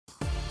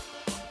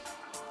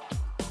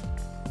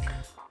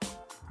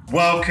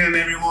Welcome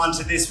everyone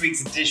to this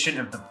week's edition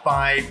of the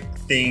 5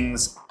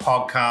 Things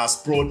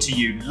podcast, brought to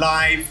you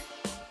live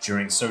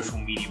during Social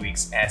Media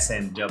Week's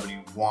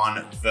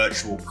SMW1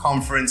 virtual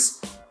conference.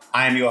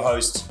 I am your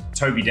host,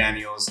 Toby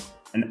Daniels,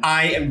 and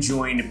I am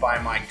joined by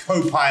my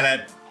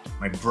co-pilot,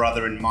 my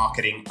brother in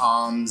marketing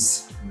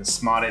arms, and the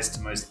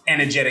smartest, most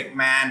energetic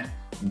man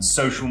in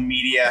social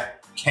media,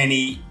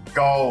 Kenny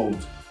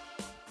Gold.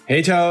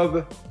 Hey,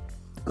 Tob.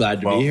 Glad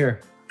to be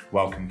here.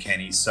 Welcome,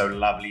 Kenny. So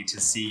lovely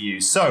to see you.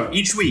 So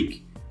each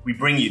week, we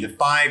bring you the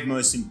 5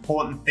 most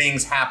important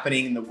things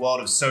happening in the world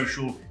of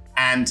social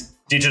and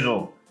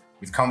digital,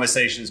 with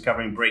conversations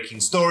covering breaking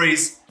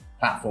stories,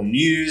 platform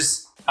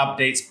news,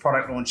 updates,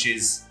 product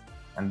launches,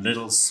 and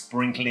little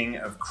sprinkling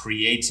of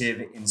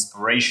creative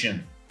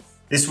inspiration.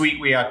 This week,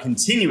 we are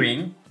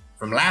continuing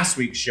from last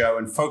week's show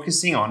and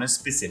focusing on a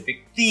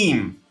specific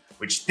theme,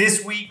 which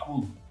this week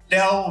will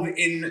delve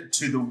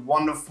into the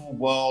wonderful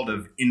world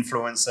of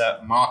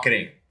influencer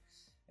marketing.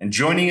 And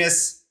joining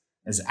us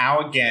as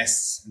our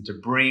guests and to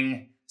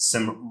bring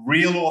some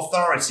real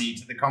authority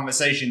to the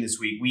conversation this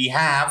week, we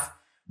have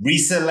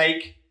Risa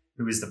Lake,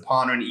 who is the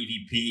partner and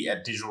EVP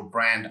at Digital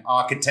Brand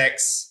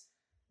Architects.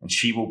 And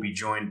she will be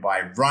joined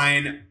by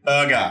Ryan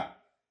Berger,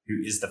 who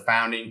is the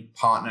founding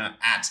partner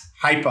at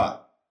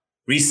Hyper.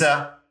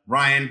 Risa,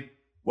 Ryan,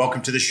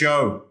 welcome to the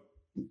show.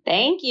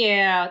 Thank you.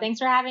 Thanks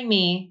for having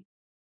me.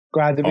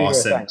 Glad to be here.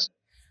 Thanks.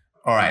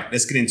 All right,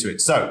 let's get into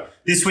it. So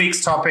this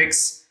week's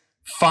topics,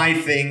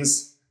 5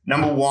 things.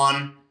 Number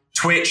 1,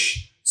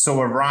 Twitch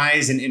saw a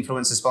rise in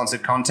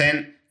influencer-sponsored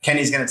content.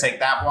 Kenny's going to take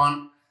that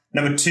one.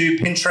 Number 2,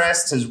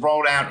 Pinterest has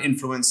rolled out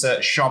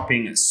influencer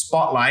shopping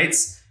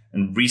spotlights,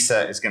 and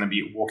Risa is going to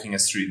be walking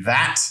us through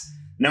that.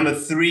 Number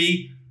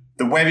 3,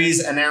 the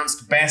Webbies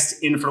announced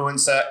best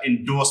influencer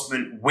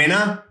endorsement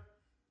winner.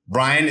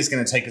 Ryan is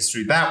going to take us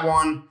through that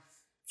one.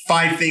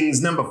 5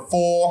 things. Number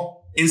 4,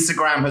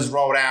 Instagram has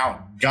rolled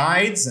out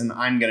guides, and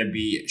I'm going to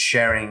be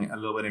sharing a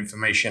little bit of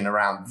information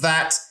around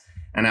that.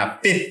 And our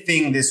 5th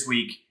thing this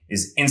week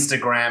is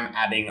Instagram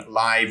adding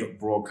live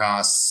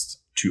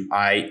broadcasts to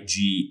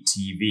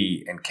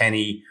IGTV. And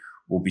Kenny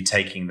will be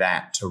taking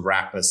that to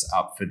wrap us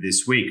up for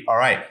this week. All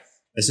right,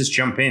 let's just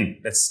jump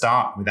in. Let's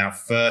start with our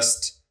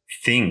first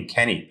thing.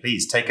 Kenny,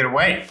 please take it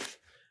away.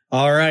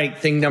 All right,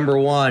 thing number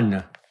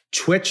 1.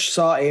 Twitch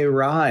saw a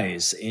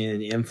rise in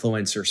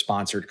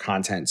influencer-sponsored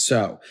content.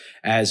 So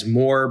as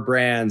more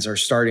brands are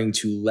starting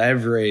to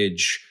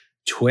leverage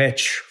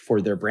Twitch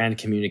for their brand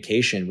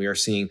communication, we are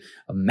seeing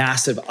a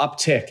massive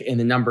uptick in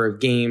the number of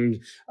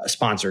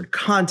game-sponsored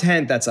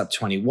content. That's up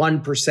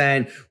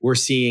 21%. We're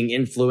seeing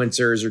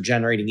influencers are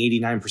generating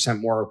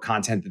 89% more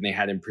content than they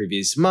had in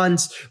previous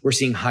months. We're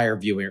seeing higher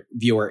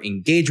viewer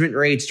engagement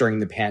rates during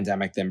the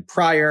pandemic than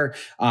prior.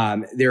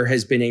 There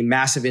has been a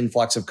massive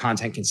influx of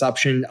content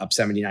consumption, up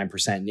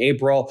 79% in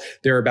April.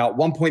 There are about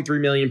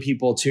 1.3 million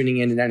people tuning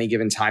in at any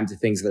given time to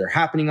things that are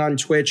happening on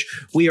Twitch.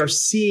 We are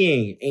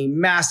seeing a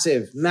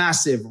massive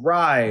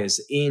rise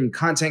in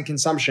content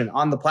consumption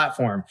on the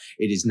platform.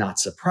 It is not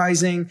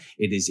surprising.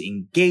 It is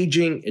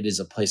engaging. It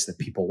is a place that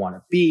people want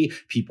to be.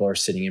 People are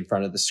sitting in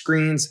front of the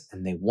screens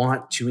and they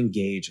want to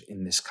engage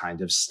in this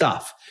kind of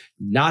stuff.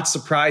 Not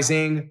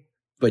surprising,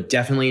 but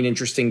definitely an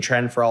interesting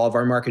trend for all of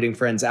our marketing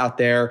friends out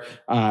there.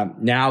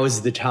 Now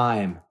is the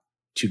time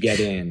to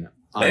get in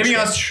on Let me Twitch.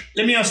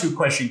 ask you a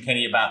question,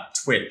 Kenny, about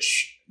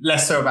Twitch.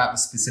 Less so about the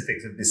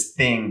specifics of this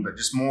thing, but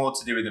just more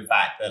to do with the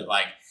fact that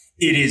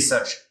it is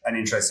such an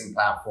interesting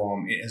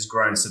platform. It has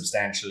grown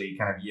substantially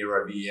kind of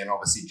year over year. And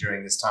obviously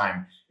during this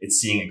time, it's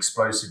seeing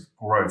explosive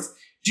growth.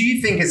 Do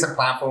you think it's a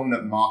platform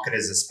that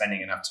marketers are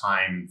spending enough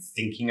time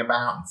thinking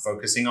about and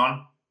focusing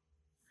on?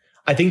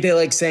 I think they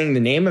like saying the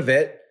name of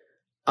it.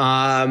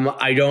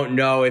 I don't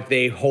know if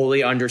they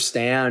wholly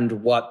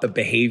understand what the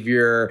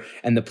behavior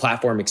and the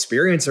platform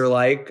experience are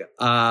like.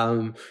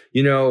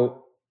 We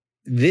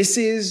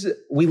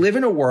live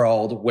in a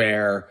world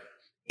where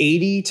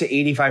 80 to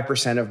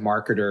 85% of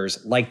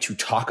marketers like to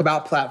talk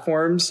about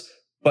platforms,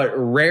 but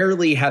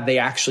rarely have they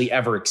actually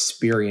ever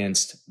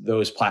experienced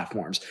those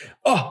platforms.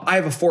 Oh, I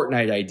have a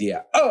Fortnite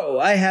idea. Oh,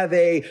 I have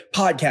a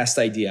podcast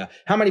idea.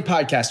 How many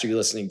podcasts are you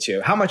listening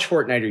to? How much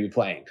Fortnite are you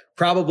playing?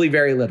 Probably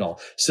very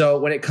little. So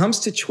when it comes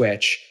to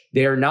Twitch,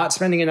 they are not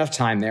spending enough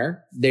time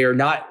there. They are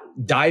not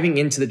diving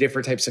into the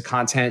different types of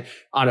content.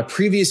 On a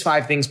previous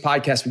 5 Things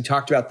podcast, we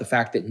talked about the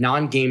fact that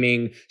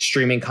non-gaming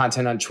streaming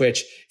content on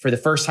Twitch for the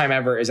first time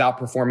ever is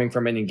outperforming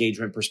from an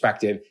engagement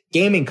perspective,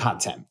 gaming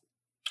content.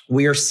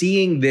 We are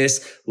seeing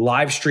this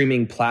live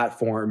streaming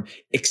platform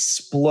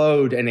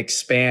explode and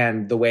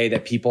expand the way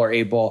that people are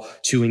able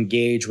to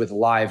engage with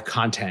live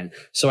content.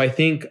 So I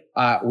think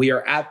we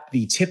are at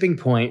the tipping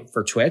point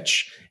for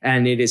Twitch,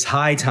 and it is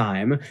high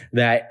time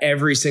that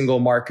every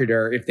single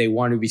marketer, if they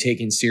want to be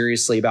taken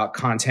seriously about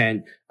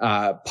content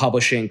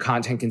publishing,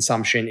 content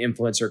consumption,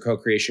 influencer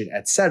co-creation,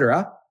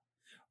 etc.,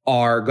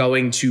 are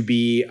going to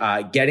be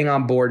getting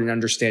on board and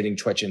understanding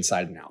Twitch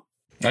inside and out.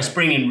 Let's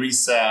bring in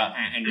Risa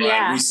and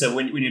Ryan. Risa,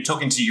 when you're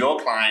talking to your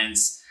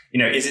clients,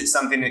 Is it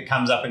something that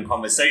comes up in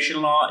conversation a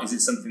lot? Is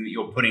it something that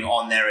you're putting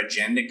on their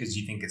agenda because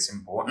you think it's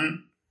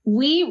important?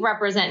 We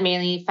represent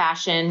mainly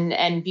fashion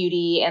and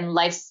beauty and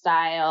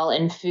lifestyle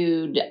and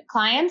food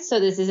clients. So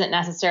this isn't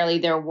necessarily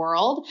their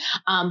world.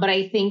 But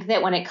I think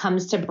that when it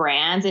comes to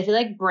brands, I feel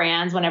like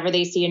brands, whenever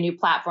they see a new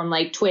platform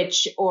like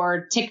Twitch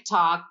or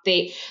TikTok,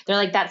 they're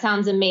like, that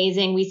sounds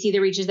amazing. We see the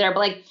reaches there.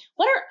 But like,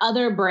 what are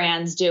other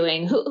brands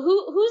doing?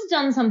 Who's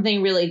done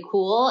something really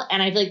cool?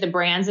 And I feel like the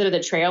brands that are the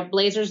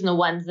trailblazers and the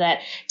ones that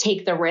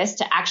take the risk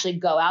to actually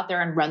go out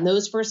there and run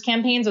those first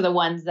campaigns are the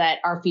ones that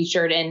are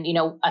featured in,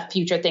 a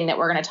future thing that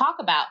we're going to talk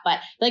about. But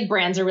I feel like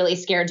brands are really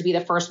scared to be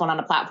the first one on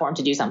a platform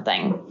to do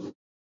something.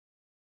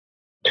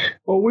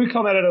 Well, we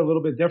come at it a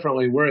little bit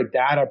differently. We're a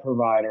data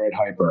provider at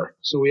Hyper.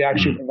 So we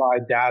actually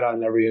provide data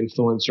on every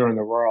influencer in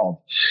the world.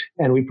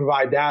 And we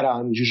provide data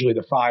on usually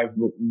the 5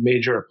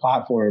 major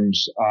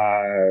platforms,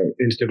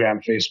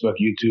 Instagram, Facebook,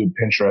 YouTube,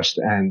 Pinterest,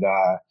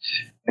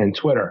 and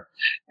Twitter.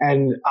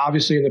 And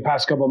obviously in the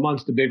past couple of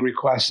months, the big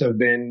requests have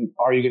been,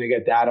 are you going to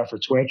get data for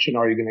Twitch and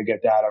are you going to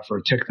get data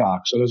for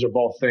TikTok? So those are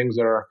both things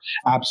that are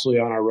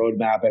absolutely on our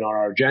roadmap and on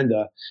our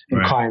agenda.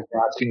 And clients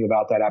are asking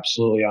about that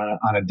absolutely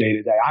on a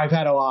day-to-day. I've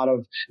had a lot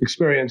of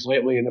experience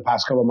lately in the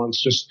past couple of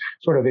months, just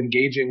sort of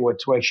engaging with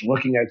Twitch,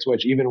 looking at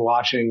Twitch, even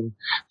watching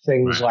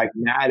things like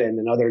Madden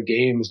and other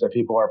games that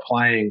people are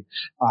playing,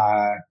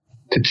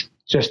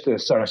 just to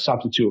sort of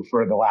substitute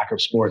for the lack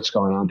of sports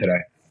going on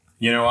today.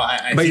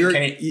 I but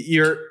think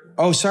you're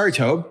oh, sorry,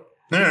 Tobe.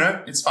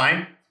 No, it's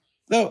fine.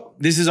 No,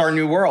 this is our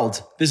new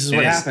world. This is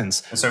what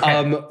happens. It's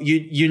okay.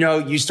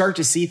 You start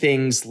to see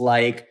things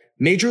like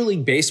Major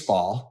League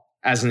Baseball,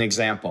 as an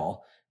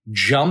example,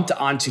 jumped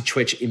onto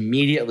Twitch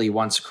immediately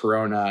once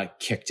Corona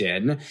kicked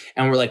in.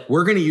 And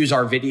we're going to use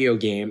our video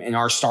game and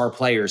our star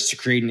players to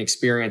create an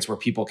experience where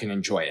people can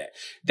enjoy it.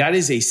 That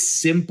is a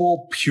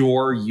simple,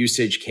 pure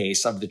usage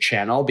case of the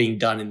channel being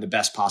done in the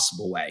best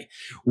possible way.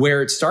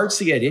 Where it starts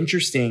to get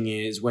interesting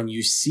is when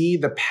you see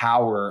the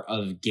power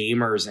of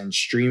gamers and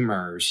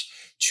streamers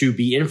to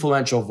be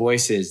influential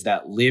voices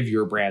that live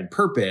your brand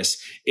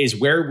purpose is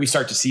where we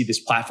start to see this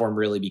platform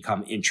really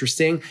become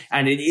interesting.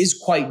 And it is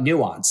quite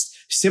nuanced.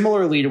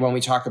 Similarly to when we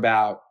talk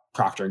about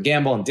Procter &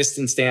 Gamble and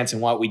Distance Dance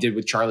and what we did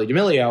with Charli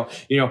D'Amelio,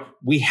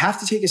 we have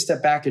to take a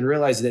step back and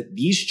realize that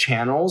these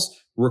channels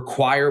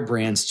require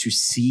brands to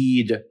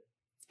cede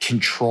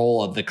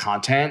control of the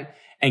content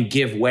and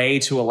give way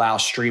to allow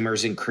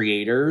streamers and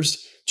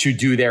creators to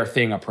do their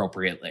thing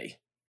appropriately.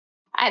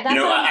 That's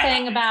what I'm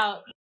saying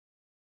about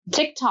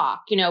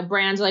TikTok.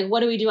 Brands are like, what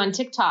do we do on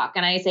TikTok?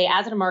 And I say,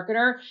 as a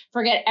marketer,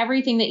 forget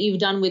everything that you've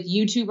done with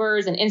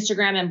YouTubers and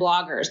Instagram and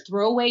bloggers.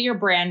 Throw away your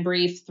brand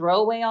brief,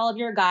 throw away all of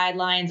your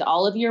guidelines,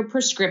 all of your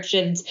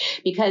prescriptions,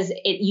 because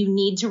you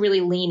need to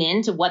really lean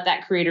into what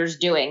that creator's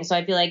doing. So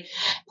I feel like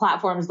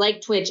platforms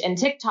like Twitch and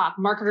TikTok,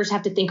 marketers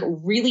have to think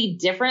really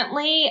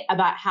differently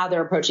about how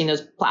they're approaching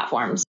those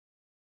platforms.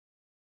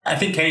 I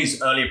think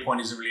Kenny's earlier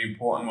point is a really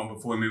important one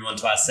before we move on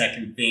to our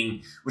second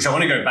thing, which I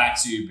want to go back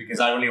to because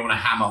I really want to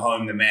hammer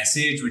home the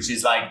message, which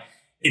is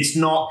it's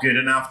not good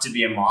enough to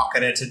be a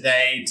marketer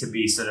today to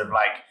be sort of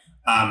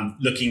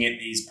looking at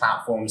these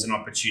platforms and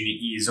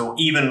opportunities, or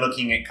even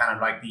looking at kind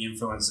of like the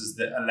influencers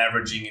that are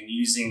leveraging and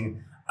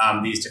using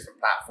these different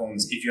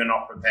platforms if you're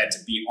not prepared to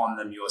be on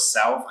them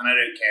yourself. And I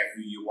don't care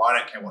who you are, I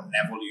don't care what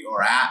level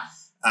you're at.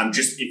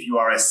 Just if you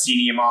are a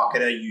senior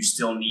marketer, you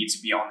still need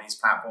to be on these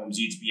platforms.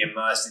 You need to be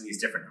immersed in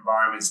these different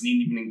environments and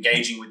even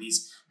engaging with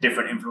these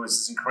different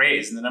influencers and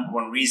creators. And the number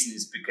one reason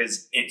is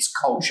because it's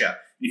culture. And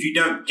if you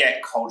don't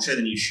get culture,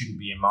 then you shouldn't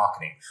be in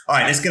marketing. All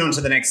right, let's get on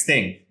to the next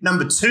thing.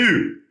 Number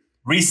 2,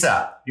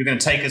 Risa, you're going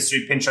to take us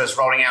through Pinterest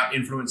rolling out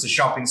influencer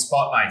shopping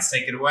spotlights.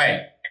 Take it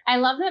away. I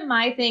love that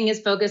my thing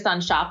is focused on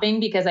shopping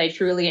because I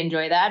truly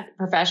enjoy that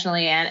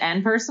professionally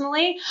and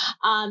personally.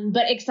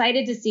 But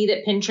excited to see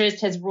that Pinterest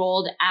has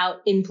rolled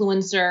out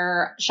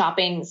influencer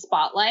shopping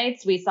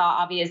spotlights. We saw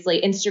obviously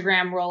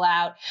Instagram roll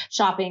out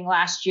shopping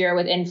last year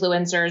with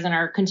influencers and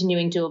are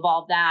continuing to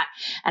evolve that.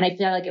 And I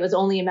feel like it was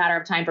only a matter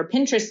of time for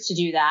Pinterest to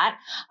do that.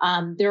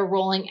 They're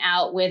rolling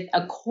out with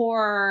a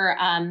core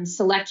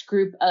select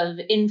group of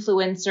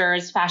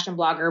influencers, fashion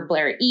blogger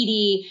Blair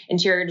Eady,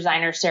 interior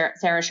designer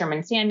Sarah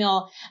Sherman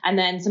Samuel, and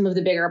then some of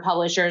the bigger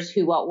publishers,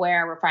 Who What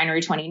Wear,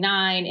 Refinery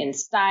 29, In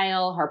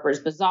Style, Harper's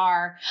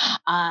Bazaar.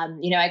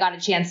 I got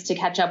a chance to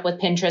catch up with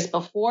Pinterest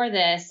before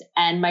this.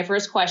 And my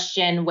first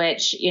question,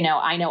 which,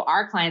 I know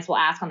our clients will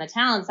ask on the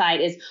talent side,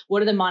 is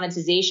what are the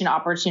monetization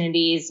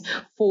opportunities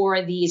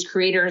for these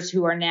creators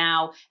who are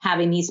now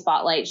having these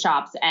spotlight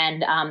shops?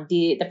 And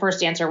the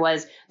first answer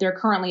was there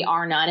currently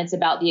are none. It's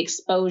about the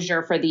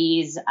exposure for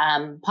these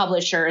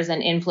publishers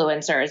and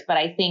influencers. But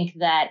I think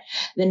that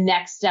the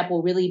next step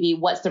will really be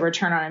what's the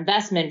return on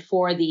investment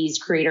for these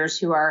creators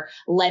who are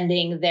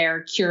lending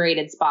their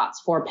curated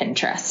spots for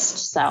Pinterest.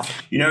 So,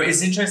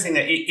 it's interesting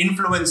that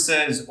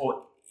influencers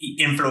or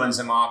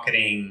influencer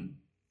marketing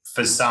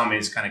for some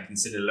is kind of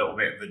considered a little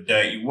bit of a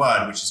dirty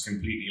word, which is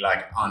completely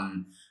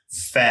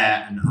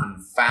unfair and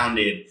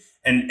unfounded.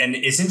 And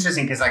it's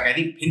interesting because like I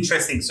think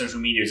Pinterest thinks social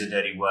media is a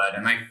dirty word,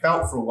 and I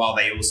felt for a while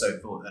they also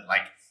thought that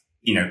like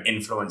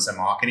influencer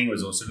marketing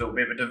was also a little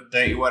bit of a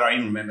dirty word. I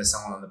even remember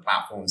someone on the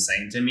platform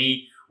saying to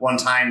me one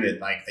time that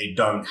like they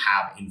don't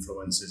have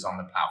influencers on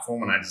the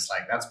platform, and I just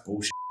like that's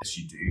bullshit. Yes,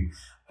 you do.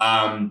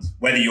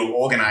 Whether you're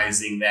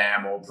organizing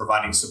them or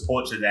providing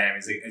support to them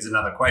is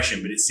another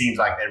question, but it seems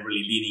like they're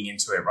really leaning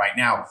into it right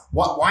now.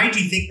 Why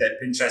do you think that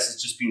Pinterest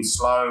has just been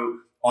slow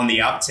on the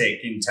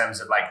uptick in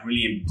terms of like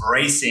really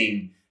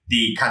embracing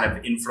the kind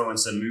of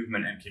influencer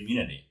movement and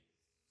community?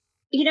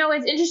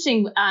 It's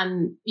interesting.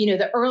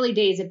 The early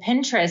days of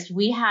Pinterest,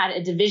 we had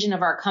a division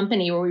of our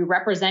company where we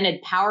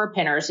represented power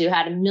pinners who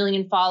had 1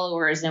 million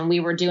followers, and we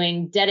were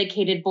doing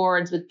dedicated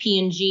boards with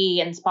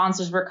P&G, and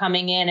sponsors were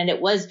coming in. And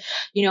it was,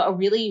 a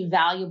really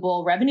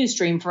valuable revenue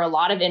stream for a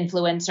lot of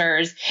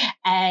influencers.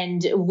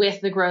 And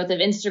with the growth of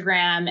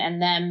Instagram and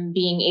them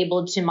being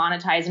able to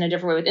monetize in a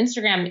different way with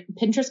Instagram,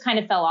 Pinterest kind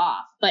of fell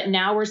off. But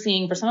now we're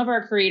seeing for some of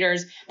our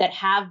creators that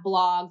have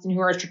blogs and who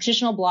are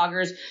traditional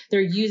bloggers,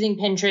 they're using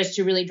Pinterest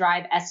to really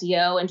drive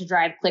SEO and to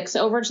drive clicks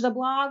over to the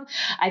blog.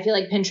 I feel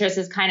like Pinterest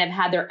has kind of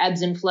had their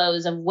ebbs and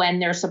flows of when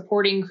they're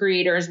supporting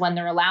creators, when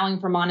they're allowing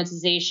for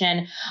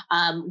monetization,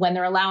 when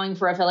they're allowing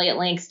for affiliate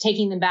links,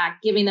 taking them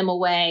back, giving them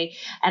away.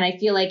 And I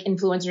feel like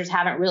influencers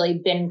haven't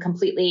really been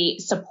completely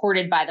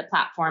supported by the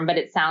platform, but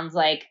it sounds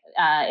like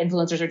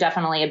influencers are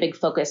definitely a big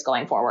focus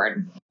going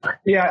forward.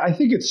 Yeah, I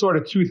think it's sort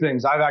of two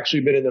things. I've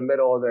actually been in the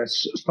middle of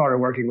this, started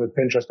working with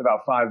Pinterest about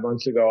 5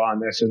 months ago on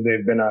this, and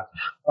they've been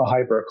a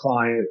Hyper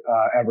client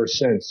ever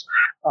since.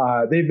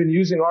 They've been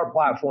using our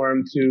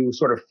platform to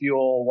sort of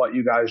fuel what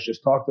you guys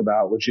just talked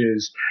about, which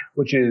is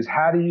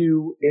how do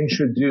you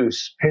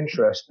introduce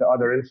Pinterest to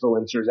other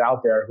influencers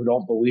out there who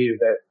don't believe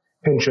that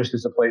Pinterest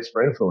is a place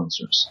for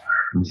influencers.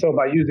 Mm-hmm. So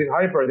by using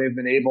Hyper, they've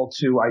been able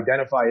to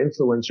identify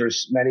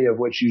influencers, many of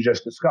which you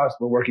just discussed.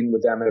 We're working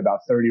with them in about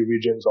 30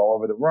 regions all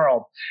over the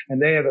world.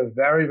 And they have a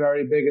very,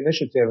 very big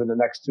initiative in the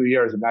next 2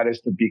 years, and that is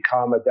to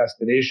become a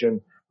destination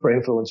for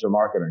influencer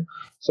marketing.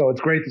 So it's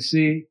great to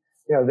see,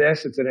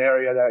 this. It's an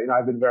area that,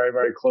 I've been very,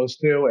 very close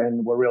to,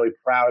 and we're really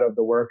proud of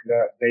the work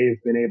that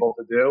they've been able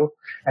to do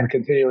and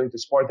continuing to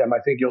support them. I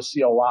think you'll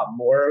see a lot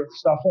more of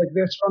stuff like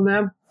this from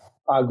them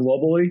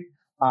globally.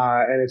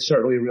 And it's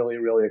certainly really,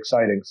 really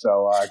exciting.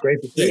 So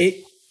great to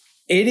see.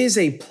 It is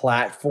a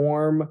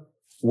platform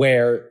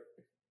where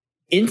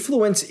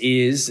influence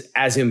is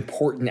as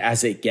important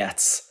as it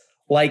gets.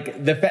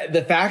 Like the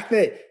fact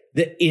that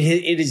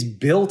it is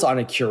built on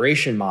a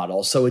curation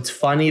model. So it's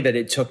funny that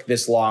it took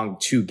this long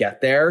to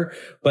get there.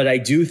 But I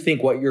do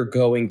think what you're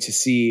going to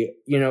see,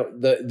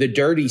 the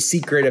dirty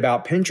secret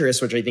about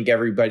Pinterest, which I think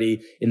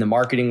everybody in the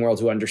marketing world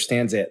who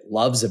understands it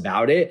loves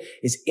about it,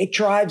 is it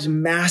drives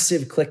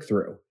massive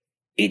click-through.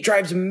 It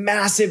drives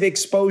massive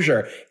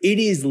exposure. It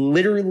is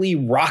literally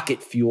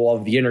rocket fuel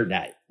of the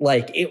internet.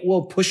 Like it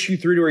will push you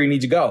through to where you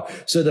need to go.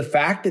 So the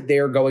fact that they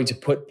are going to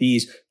put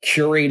these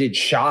curated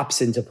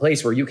shops into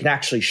place where you can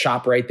actually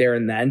shop right there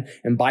and then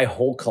and buy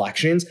whole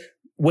collections,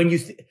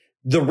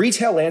 the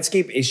retail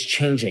landscape is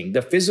changing.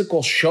 The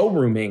physical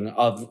showrooming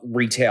of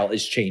retail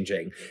is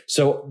changing.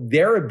 So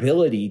their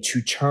ability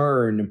to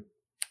turn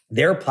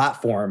their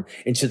platform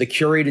into the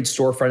curated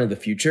storefront of the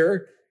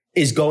future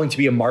is going to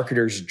be a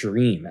marketer's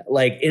dream.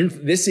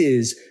 This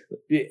is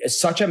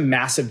such a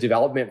massive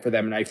development for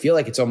them. And I feel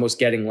like it's almost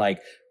getting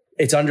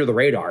it's under the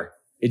radar.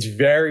 It's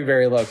very,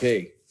 very low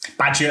key.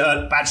 Back to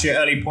your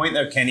early point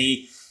though,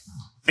 Kenny,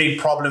 big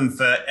problem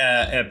for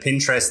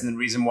Pinterest, and the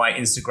reason why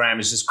Instagram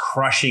is just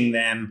crushing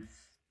them.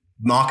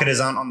 Marketers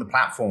aren't on the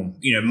platform.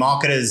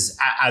 Marketers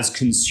as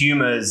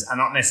consumers are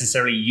not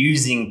necessarily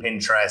using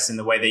Pinterest in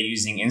the way they're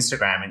using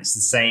Instagram. And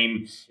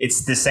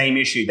it's the same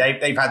issue.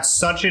 They've had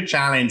such a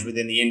challenge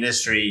within the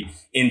industry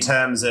in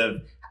terms of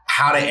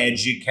how to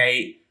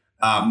educate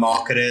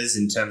marketers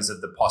in terms of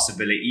the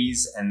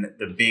possibilities, and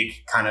the big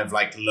kind of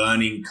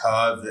learning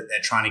curve that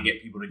they're trying to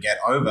get people to get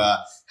over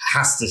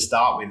has to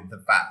start with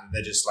the fact that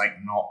they're just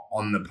not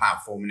on the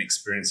platform and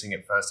experiencing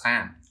it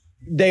firsthand.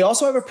 They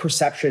also have a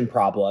perception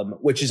problem,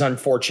 which is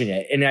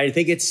unfortunate. And I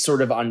think it's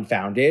sort of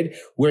unfounded,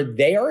 where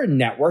they are a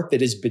network that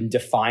has been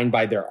defined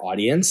by their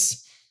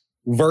audience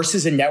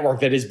versus a network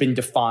that has been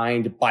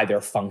defined by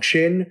their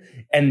function.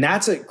 And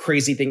that's a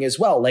crazy thing as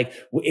well.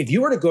 If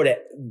you were to go to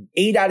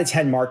 8 out of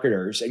 10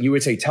 marketers and you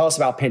would say, tell us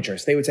about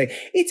Pinterest, they would say,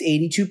 it's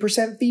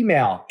 82%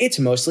 female. It's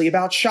mostly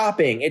about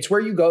shopping. It's where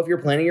you go if you're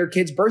planning your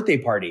kid's birthday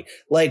party.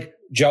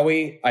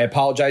 Joey, I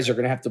apologize. You're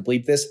going to have to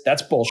bleep this.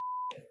 That's bullshit.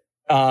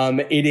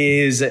 It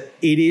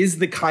is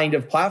the kind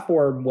of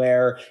platform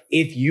where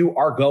if you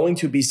are going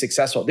to be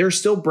successful, there's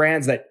still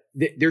brands that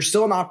there's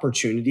still an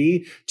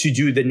opportunity to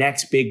do the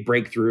next big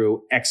breakthrough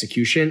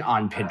execution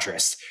on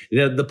Pinterest.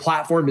 The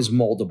platform is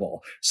moldable.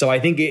 So I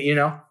think,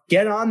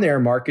 get on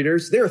there,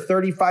 marketers. There are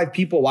 35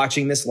 people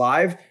watching this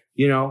live.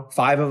 4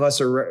 of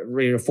us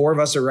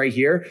are right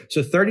here.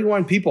 So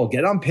 31 people,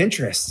 get on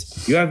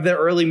Pinterest. You have the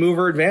early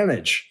mover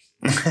advantage.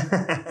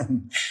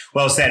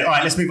 Well said. All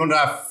right, let's move on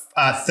to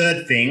our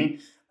third thing.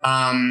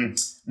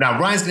 Now,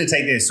 Ryan's going to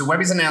take this. So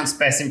Webby's announced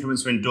Best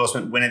Influencer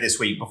Endorsement winner this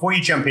week. Before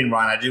you jump in,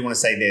 Ryan, I do want to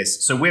say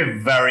this. So we're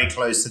very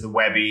close to the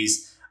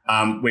Webbies.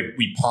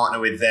 We partner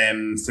with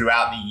them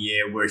throughout the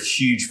year. We're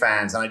huge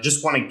fans. And I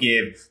just want to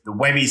give the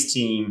Webbies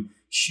team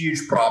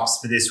huge props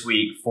for this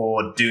week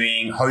for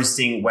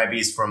hosting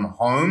Webbies from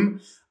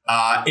home.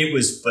 It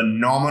was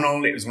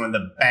phenomenal. It was one of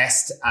the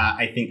best,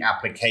 I think,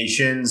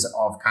 applications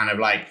of kind of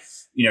like,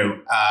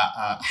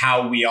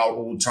 how we are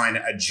all trying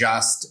to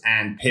adjust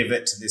and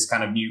pivot to this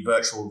kind of new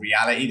virtual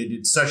reality. They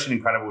did such an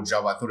incredible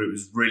job. I thought it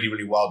was really,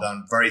 really well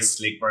done, very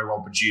slick, very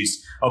well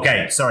produced.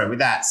 Okay, sorry. With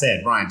that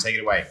said, Ryan, take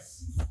it away.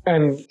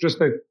 And just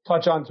to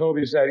touch on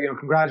Toby said,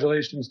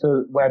 congratulations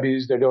to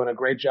Webbies. They're doing a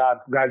great job.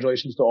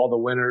 Congratulations to all the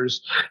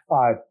winners.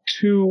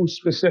 Two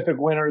specific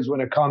winners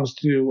when it comes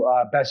to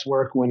best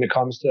work when it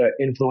comes to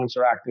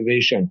influencer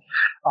activation.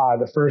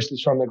 The first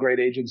is from the great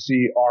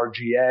agency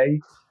RGA.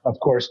 Of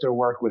course, their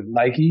work with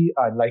Nike,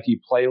 Nike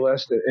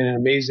Playlist, an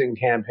amazing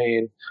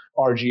campaign.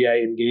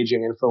 RGA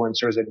engaging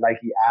influencers and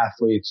Nike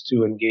athletes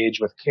to engage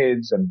with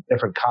kids and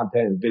different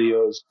content and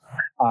videos.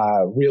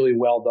 Really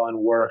well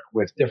done work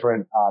with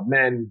different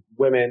men,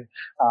 women,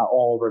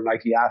 all over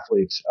Nike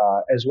athletes,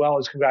 as well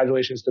as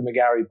congratulations to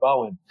McGarry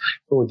Bowen,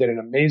 who did an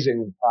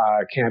amazing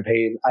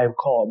campaign. I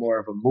call it more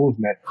of a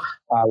movement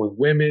with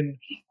women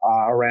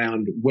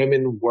around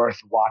women worth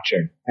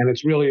watching. And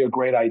it's really a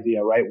great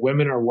idea, right?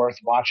 Women are worth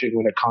watching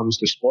when it comes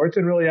to sports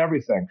and really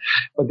everything,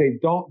 but they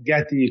don't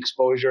get the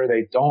exposure.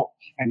 They don't.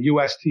 And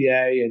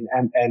USTA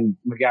and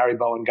McGarry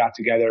Bowen got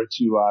together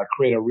to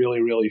create a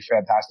really, really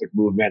fantastic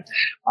movement.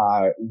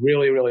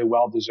 Really, really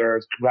well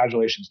deserved.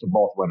 Congratulations to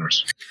both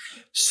winners.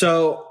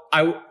 So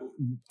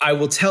I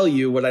will tell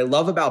you what I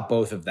love about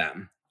both of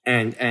them.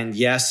 And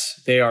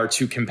yes, they are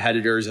two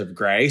competitors of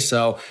gray.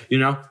 So,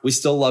 we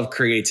still love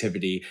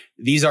creativity.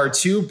 These are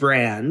two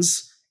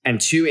brands and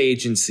two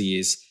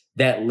agencies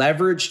that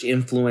leveraged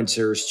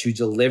influencers to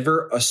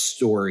deliver a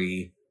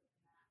story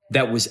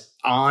that was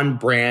on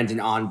brand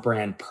and on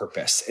brand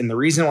purpose. And the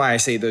reason why I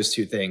say those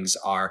two things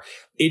are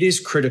it is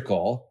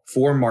critical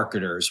for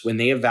marketers when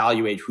they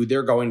evaluate who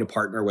they're going to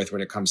partner with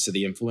when it comes to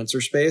the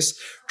influencer space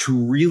to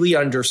really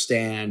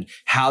understand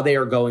how they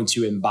are going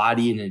to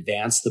embody and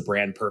advance the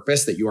brand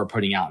purpose that you are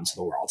putting out into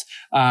the world.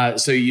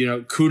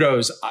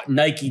 Kudos.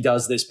 Nike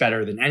does this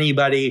better than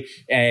anybody.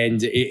 And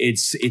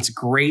it's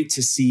great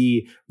to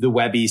see the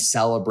Webbies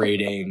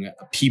celebrating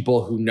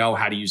people who know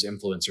how to use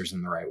influencers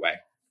in the right way.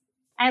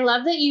 I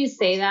love that you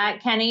say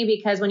that, Kenny,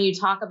 because when you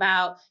talk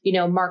about,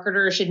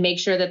 marketers should make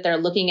sure that they're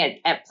looking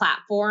at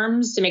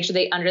platforms to make sure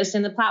they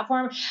understand the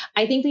platform.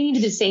 I think they need to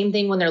do the same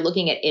thing when they're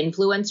looking at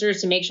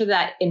influencers to make sure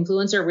that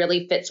influencer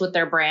really fits with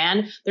their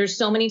brand. There's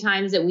so many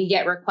times that we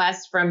get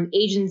requests from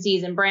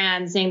agencies and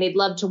brands saying they'd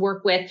love to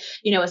work with,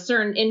 a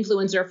certain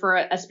influencer for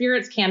a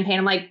spirits campaign.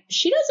 I'm like,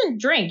 she doesn't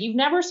drink. You've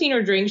never seen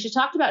her drink. She's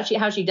talked about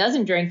how she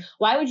doesn't drink.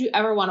 Why would you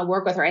ever want to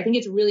work with her? I think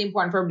it's really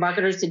important for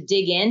marketers to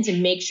dig in to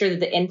make sure that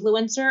the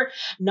influencer,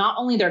 not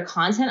only their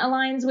content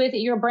aligns with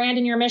your brand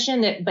and your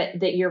mission, but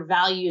that your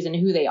values and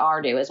who they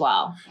are do as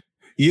well.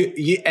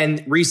 You and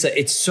Risa,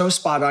 it's so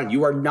spot on.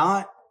 You are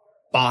not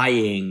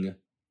buying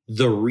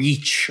the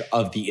reach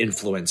of the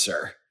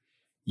influencer.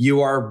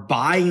 You are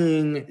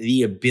buying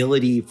the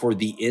ability for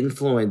the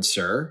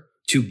influencer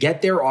to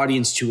get their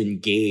audience to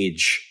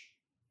engage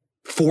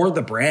for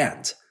the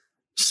brand.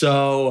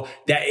 So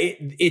that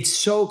it's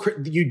so,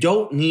 you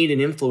don't need an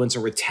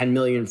influencer with 10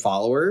 million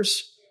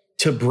followers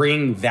to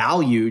bring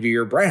value to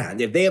your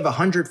brand. If they have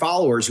 100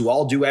 followers who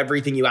all do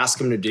everything you ask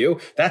them to do,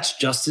 that's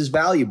just as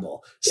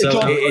valuable. So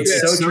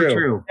it's so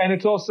true. And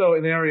it's also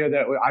an area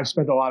that I've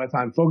spent a lot of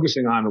time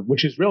focusing on,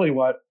 which is really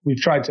what we've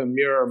tried to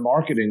mirror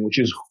marketing, which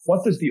is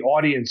what does the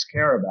audience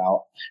care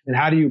about and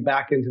how do you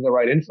back into the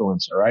right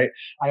influencer, right?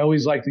 I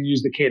always like to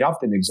use the Kate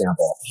Upton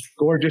example.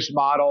 Gorgeous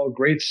model,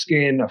 great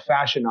skin, a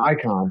fashion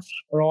icon.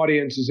 Her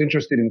audience is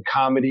interested in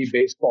comedy,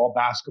 baseball,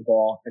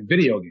 basketball, and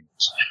video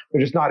games.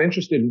 They're just not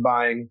interested in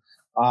buying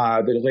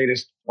the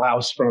latest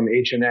blouse from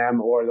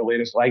H&M or the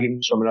latest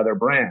leggings from another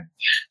brand.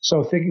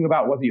 So thinking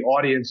about what the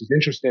audience is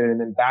interested in and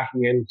then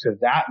backing into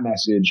that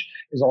message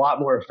is a lot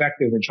more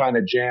effective than trying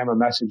to jam a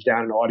message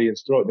down an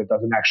audience's throat that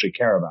doesn't actually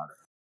care about it.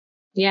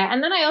 Yeah.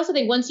 And then I also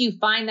think once you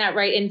find that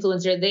right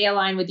influencer, they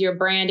align with your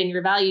brand and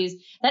your values,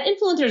 that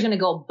influencer is going to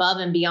go above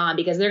and beyond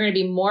because they're going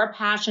to be more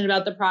passionate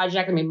about the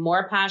project and be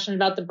more passionate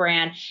about the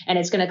brand. And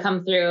it's going to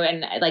come through.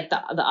 And like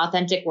the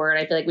authentic word,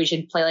 I feel like we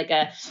should play like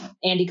a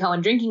Andy Cohen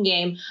drinking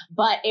game,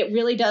 but it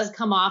really does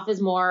come off as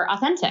more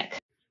authentic.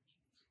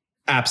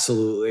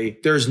 Absolutely.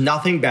 There's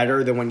nothing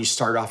better than when you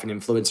start off an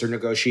influencer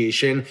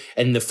negotiation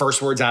and the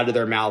first words out of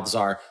their mouths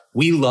are,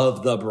 we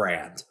love the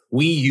brand.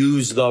 We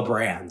use the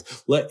brand.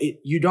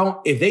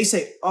 If they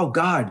say, oh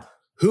God,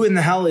 who in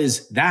the hell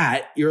is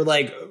that? You're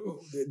like,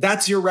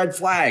 that's your red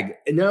flag.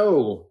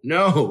 No,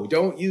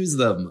 don't use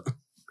them.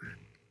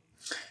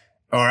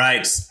 All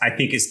right. I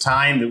think it's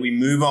time that we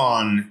move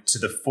on to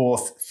the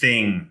fourth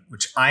thing,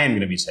 which I am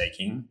going to be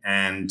taking.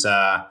 And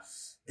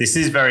This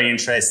is very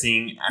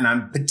interesting. And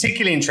I'm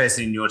particularly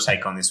interested in your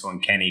take on this one,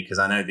 Kenny, because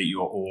I know that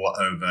you're all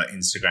over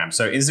Instagram.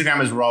 So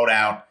Instagram has rolled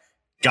out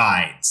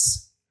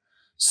guides.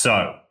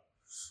 So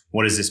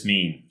what does this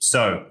mean?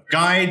 So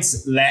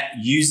guides let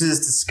users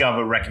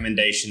discover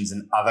recommendations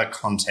and other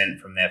content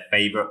from their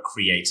favorite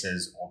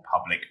creators or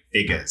public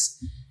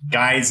figures.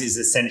 Guides is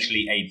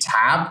essentially a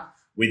tab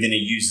within a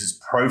user's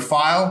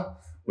profile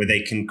where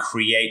they can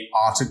create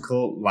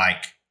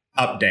article-like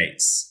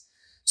updates.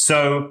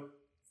 So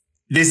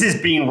this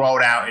is being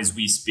rolled out as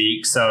we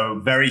speak.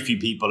 So very few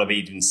people have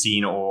even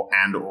seen or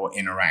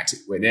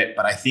interacted with it.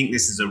 But I think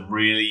this is a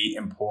really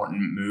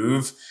important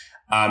move.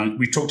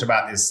 We've talked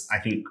about this, I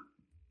think,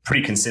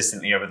 pretty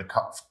consistently over the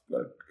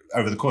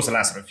course of the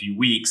last few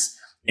weeks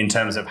in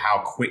terms of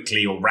how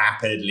quickly or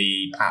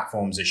rapidly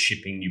platforms are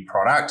shipping new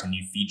product and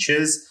new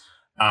features.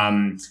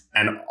 And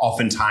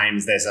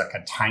oftentimes there's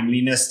like a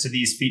timeliness to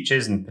these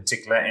features, in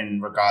particular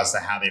in regards to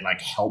how they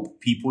like help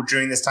people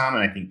during this time.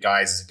 And I think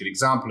Guides is a good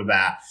example of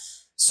that.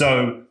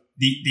 So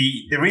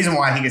the reason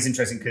why I think it's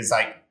interesting, because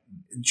like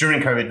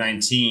during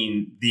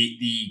COVID-19,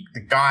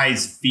 the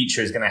Guides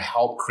feature is going to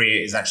help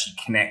creators actually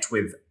connect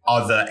with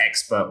other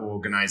expert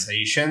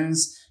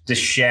organizations to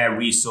share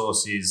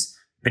resources,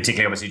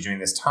 particularly obviously during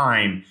this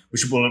time,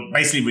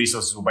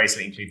 resources will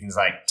basically include things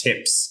like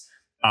tips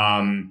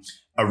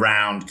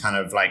around kind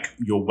of like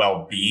your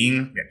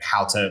well-being,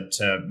 how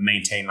to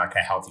maintain like a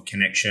healthy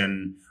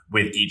connection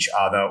with each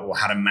other, or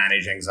how to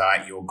manage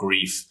anxiety or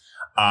grief.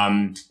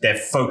 They're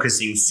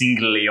focusing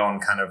singularly on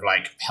kind of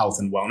like health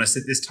and wellness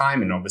at this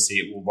time. And obviously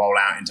it will roll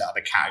out into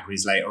other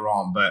categories later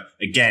on. But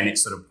again, it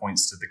sort of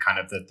points to the kind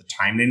of the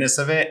timeliness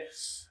of it.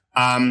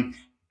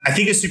 I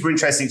think it's super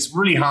interesting. It's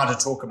really hard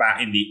to talk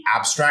about in the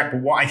abstract,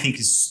 but what I think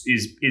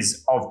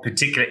is of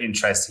particular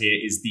interest here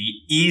is the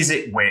ease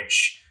at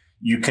which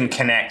you can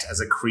connect as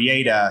a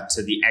creator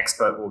to the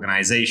expert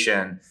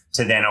organization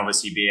to then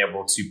obviously be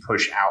able to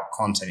push out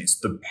content. It's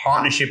the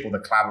partnership or the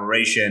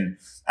collaboration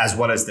as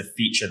well as the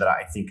feature that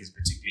I think is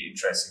particularly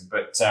interesting.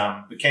 But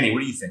Kenny, what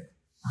do you think?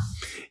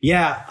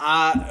 Yeah,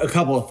 a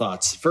couple of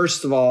thoughts.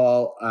 First of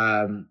all,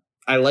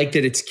 I like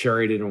that it's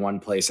curated in one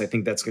place. I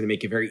think that's going to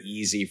make it very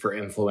easy for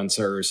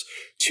influencers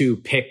to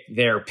pick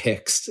their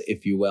picks,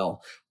 if you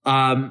will.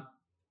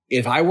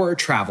 If I were a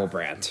travel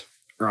brand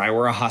or I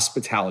were a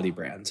hospitality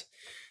brand,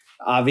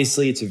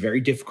 obviously it's a very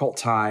difficult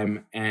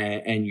time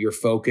and you're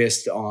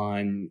focused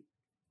on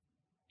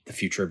the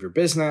future of your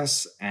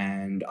business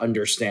and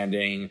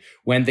understanding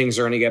when things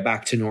are going to get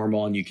back to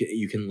normal and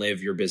you can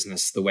live your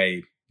business the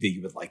way that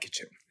you would like it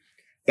to.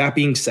 That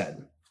being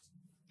said,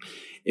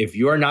 if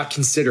you are not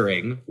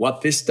considering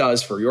what this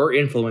does for your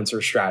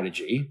influencer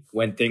strategy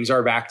when things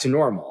are back to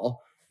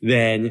normal,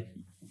 then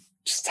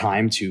it's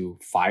time to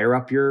fire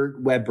up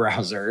your web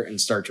browser and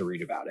start to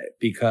read about it,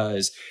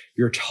 because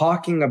you're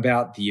talking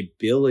about the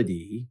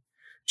ability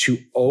to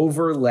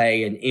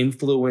overlay an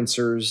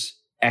influencer's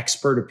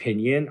expert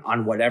opinion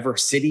on whatever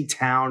city,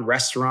 town,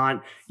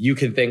 restaurant you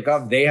can think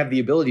of. They have the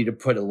ability to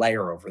put a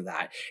layer over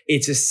that.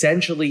 It's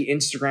essentially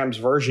Instagram's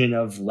version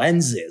of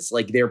lenses.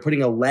 Like they're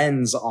putting a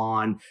lens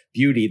on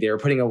beauty. They're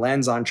putting a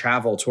lens on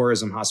travel,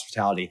 tourism,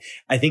 hospitality.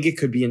 I think it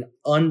could be an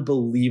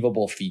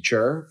unbelievable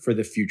feature for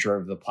the future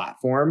of the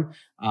platform.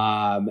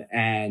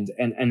 And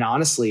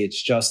honestly, it's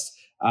just,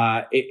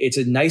 it's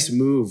a nice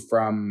move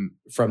from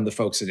the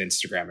folks at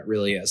Instagram. It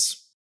really is.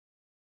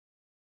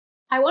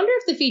 I wonder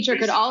if the feature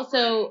could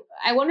also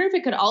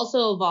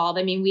evolve.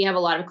 I mean, we have a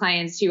lot of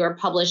clients who are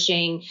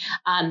publishing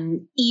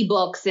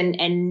ebooks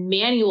and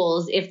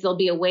manuals. If there'll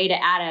be a way to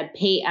add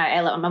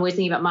I'm always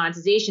thinking about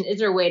monetization. Is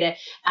there a way to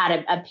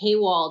add a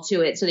paywall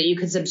to it so that you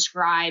could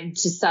subscribe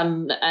to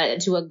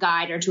to a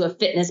guide or to a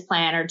fitness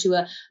plan or to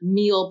a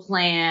meal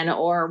plan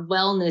or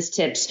wellness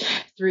tips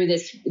through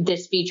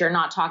this feature?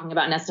 Not talking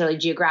about necessarily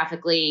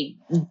geographical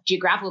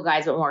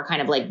guides, but more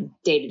kind of like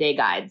day-to-day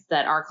guides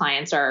that our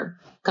clients are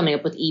coming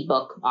up with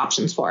ebook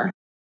options for.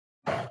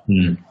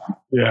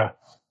 Yeah.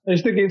 I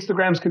just think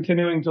Instagram's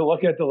continuing to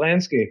look at the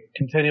landscape,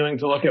 continuing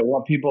to look at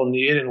what people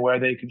need and where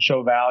they can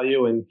show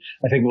value. And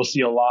I think we'll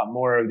see a lot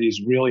more of these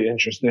really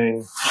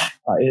interesting,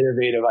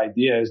 innovative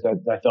ideas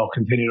that they'll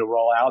continue to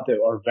roll out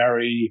that are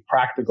very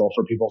practical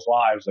for people's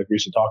lives, like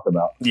Risa talked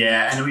about.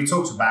 Yeah. And we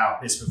talked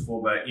about this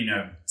before, but,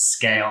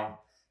 scale.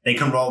 They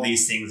can roll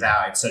these things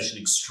out at such an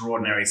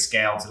extraordinary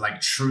scale to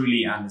like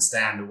truly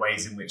understand the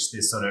ways in which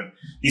these sort of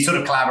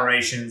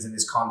collaborations and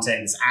this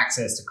content, this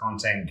access to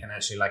content can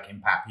actually like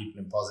impact people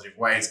in positive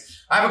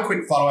ways. I have a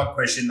quick follow-up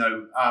question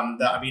though,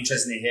 that I'd be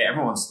interested to hear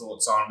everyone's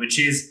thoughts on, which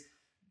is,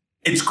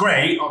 it's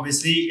great.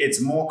 Obviously it's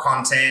more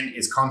content.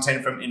 It's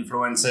content from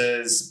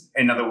influencers.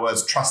 In other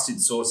words, trusted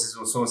sources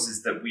or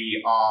sources that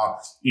we are,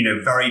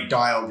 very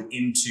dialed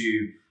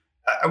into.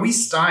 Are we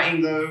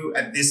starting though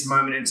at this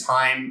moment in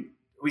time,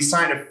 we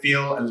starting to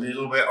feel a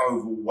little bit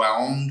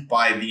overwhelmed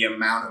by the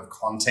amount of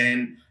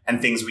content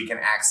and things we can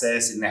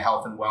access in the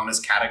health and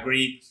wellness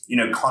category.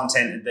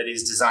 Content that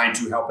is designed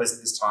to help us at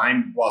this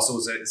time, whilst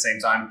also at the same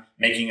time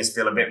making us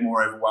feel a bit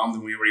more overwhelmed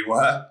than we already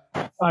were.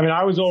 I mean,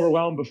 I was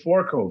overwhelmed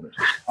before COVID.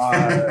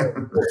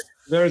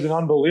 There's an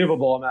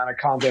unbelievable amount of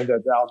content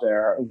that's out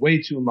there,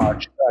 way too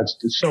much.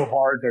 It's so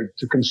hard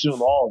to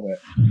consume all of it.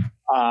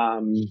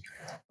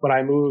 When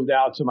I moved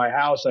out to my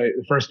house,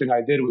 the first thing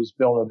I did was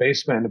build a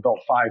basement and built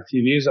 5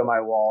 TVs on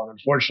my wall. And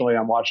unfortunately,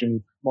 I'm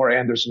watching more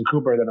Anderson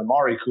Cooper than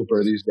Amari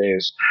Cooper these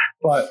days.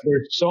 But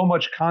there's so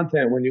much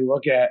content when you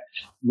look at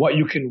what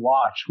you can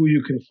watch, who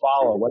you can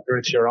follow, whether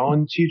it's your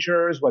own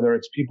teachers, whether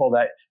it's people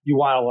that you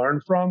want to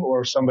learn from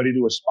or somebody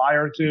to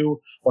aspire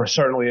to, or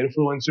certainly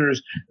influencers.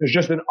 There's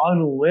just an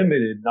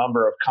unlimited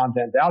number of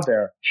content out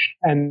there.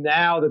 And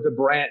now that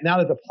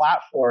the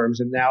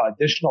platforms and now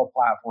additional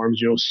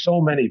platforms,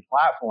 so many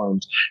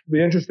platforms, it'll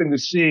be interesting to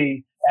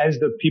see as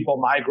the people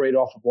migrate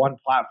off of one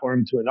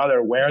platform to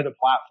another, where the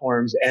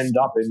platforms end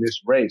up in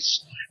this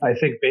race. I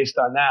think based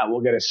on that,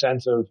 we'll get a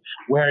sense of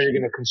where you're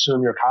going to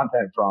consume your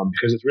content from,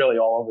 because it's really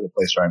all over the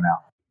place right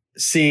now.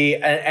 See,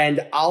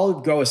 and I'll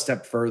go a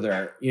step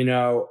further.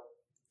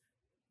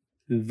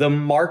 The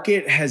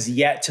market has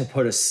yet to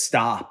put a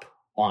stop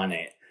on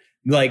it.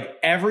 Like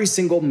every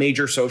single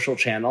major social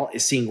channel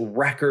is seeing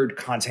record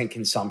content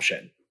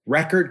consumption.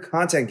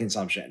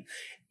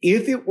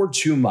 If it were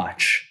too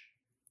much,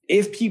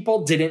 if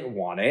people didn't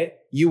want it,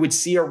 you would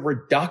see a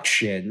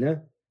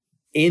reduction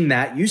in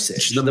that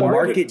usage. The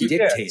market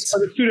dictates.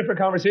 But it's 2 different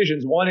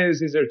conversations. One is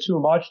there too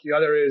much? The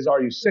other is,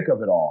 are you sick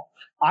of it all?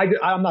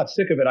 I'm not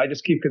sick of it. I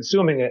just keep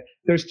consuming it.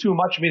 There's too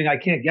much, meaning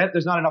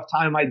there's not enough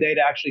time in my day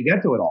to actually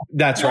get to it all.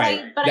 That's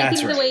right. But I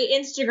think the way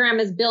Instagram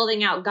is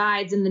building out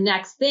guides, and the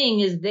next thing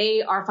is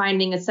they are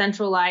finding a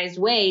centralized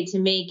way to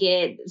make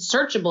it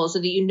searchable so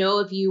that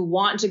if you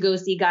want to go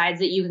see guides,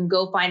 that you can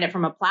go find it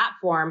from a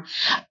platform.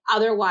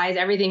 Otherwise,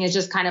 everything is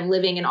just kind of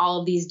living in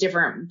all of these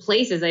different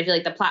places. I feel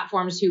like the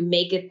platforms who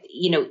make it,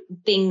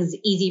 things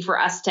easy for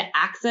us to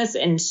access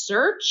and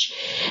search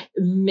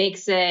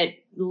makes it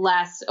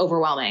less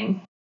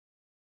overwhelming.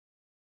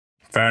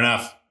 Fair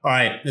enough. All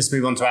right, let's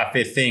move on to our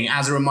 5th thing.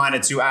 As a reminder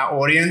to our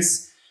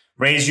audience,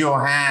 raise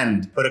your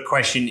hand, put a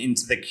question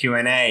into the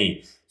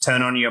Q&A,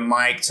 turn on your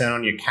mic, turn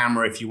on your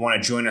camera if you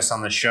want to join us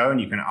on the show, and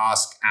you can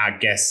ask our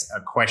guests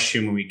a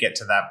question when we get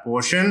to that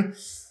portion.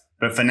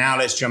 But for now,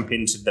 let's jump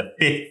into the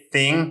 5th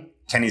thing.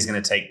 Kenny's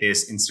going to take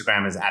this.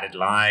 Instagram has added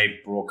live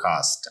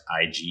broadcast to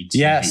IGTV.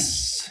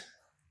 Yes.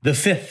 The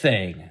 5th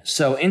thing.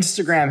 So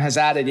Instagram has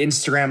added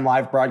Instagram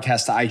live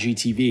broadcast to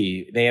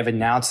IGTV. They have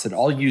announced that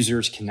all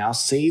users can now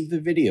save the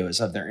videos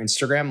of their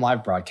Instagram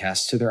live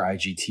broadcast to their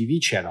IGTV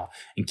channel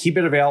and keep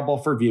it available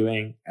for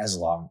viewing as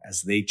long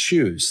as they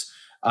choose.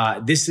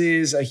 This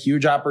is a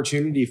huge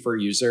opportunity for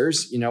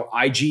users.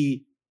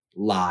 IG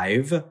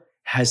Live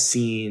has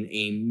seen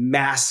a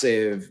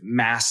massive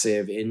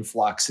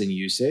influx in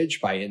usage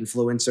by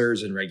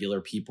influencers and regular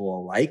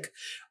people alike.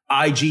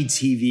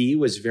 IGTV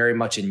was very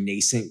much a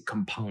nascent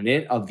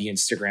component of the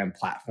Instagram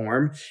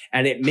platform,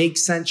 and it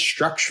makes sense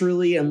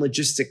structurally and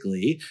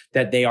logistically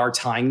that they are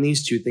tying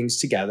these 2 things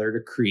together to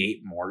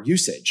create more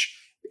usage.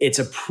 It's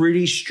a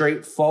pretty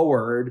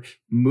straightforward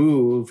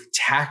move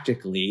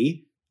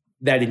tactically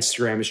that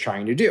Instagram is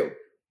trying to do.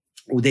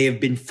 They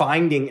have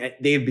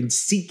been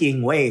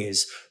seeking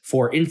ways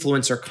for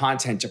influencer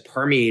content to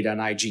permeate on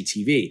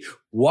IGTV.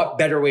 What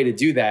better way to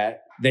do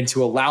that than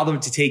to allow them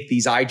to take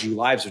these IG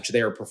lives, which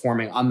they are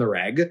performing on the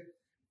reg,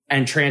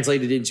 and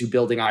translate it into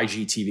building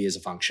IGTV as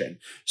a function.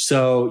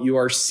 So you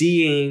are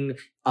seeing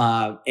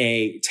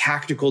a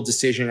tactical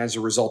decision as a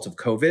result of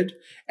COVID,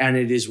 and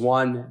it is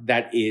one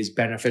that is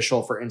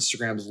beneficial for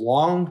Instagram's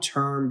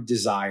long-term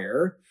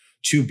desire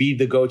to be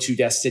the go-to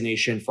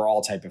destination for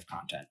all type of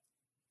content.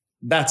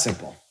 That's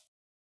simple.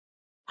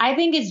 I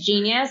think it's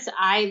genius.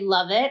 I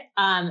love it.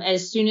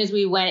 As soon as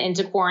we went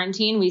into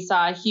quarantine, we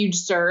saw a huge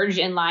surge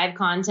in live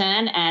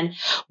content. And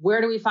where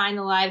do we find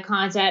the live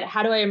content?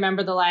 How do I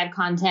remember the live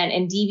content?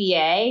 And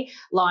DBA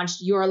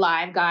launched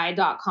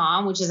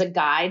yourliveguide.com, which is a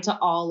guide to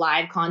all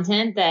live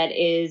content that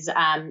is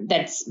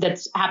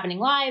that's happening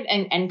live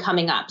and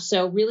coming up.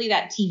 So really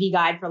that TV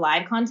guide for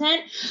live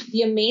content.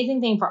 The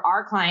amazing thing for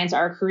our clients,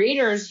 our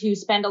creators who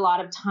spend a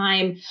lot of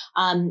time,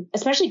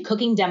 especially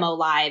cooking demo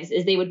lives,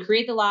 is they would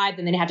create the live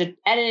and then have to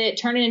edit it,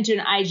 turn it into an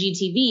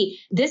IGTV.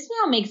 This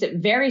now makes it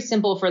very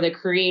simple for the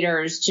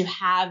creators to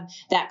have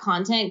that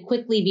content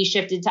quickly be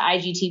shifted to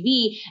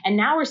IGTV. And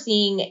now we're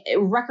seeing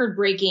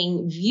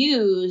record-breaking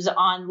views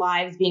on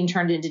lives being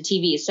turned into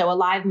TV. So a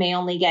live may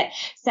only get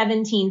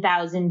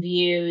 17,000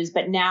 views,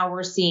 but now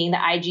we're seeing the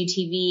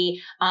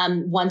IGTV,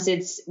 once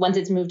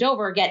it's moved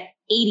over, get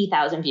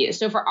 80,000 views.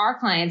 So for our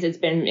clients, it's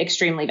been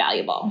extremely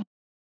valuable.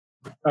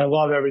 I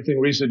love everything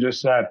Risa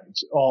just said.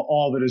 It's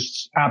all of it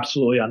is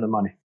absolutely on the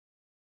money.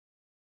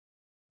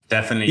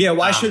 Definitely. Yeah.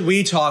 Why should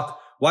we talk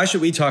Why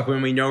should we talk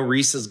when we know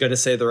Reese is going to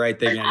say the right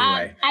thing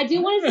anyway? I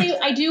do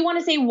want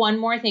to say one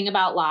more thing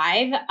about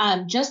live.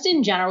 Just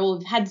in general,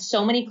 we've had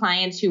so many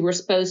clients who were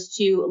supposed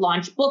to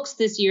launch books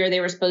this year. They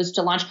were supposed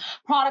to launch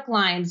product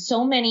lines.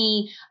 So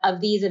many of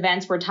these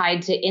events were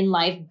tied to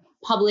in-life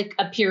public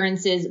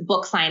appearances,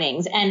 book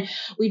signings. And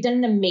we've done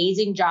an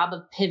amazing job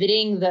of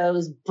pivoting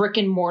those brick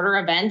and mortar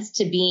events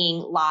to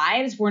being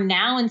lives. We're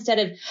now, instead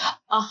of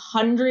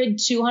 100,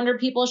 200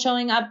 people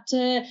showing up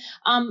to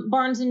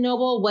Barnes and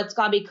Noble, What's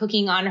Gabi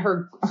Cooking on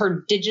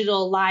her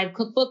digital live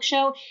cookbook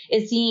show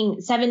is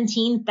seeing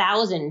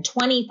 17,000,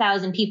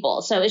 20,000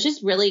 people. So it's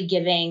just really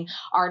giving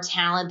our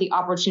talent the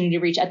opportunity to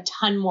reach a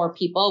ton more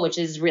people, which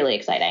is really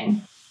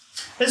exciting.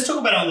 Let's talk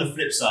about it on the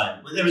flip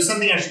side. There was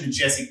something actually that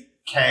Jesse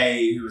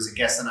Kay, who was a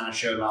guest on our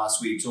show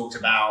last week, talked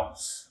about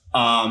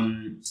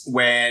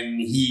when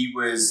he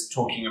was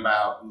talking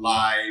about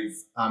live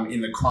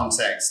in the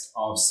context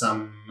of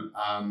some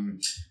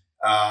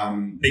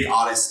big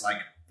artists like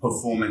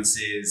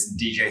performances,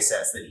 DJ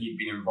sets that he'd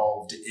been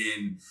involved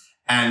in.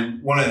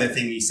 And one of the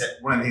things he said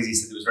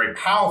that was very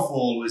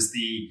powerful was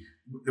the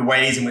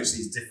ways in which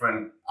these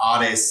different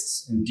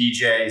artists and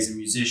DJs and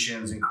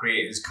musicians and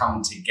creators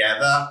come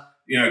together,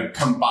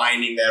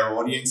 combining their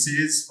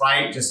audiences,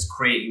 right? Just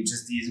creating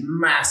just these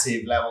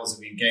massive levels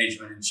of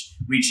engagement and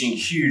reaching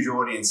huge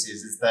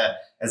audiences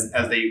as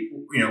they,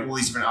 all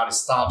these different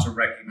artists start to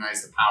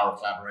recognize the power of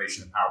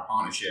collaboration, the power of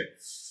partnership.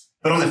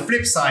 But on the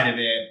flip side of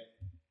it,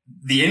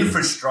 the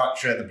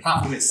infrastructure, the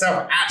platform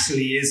itself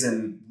actually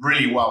isn't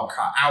really well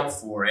cut out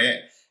for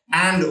it.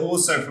 And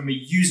also from a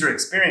user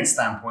experience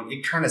standpoint,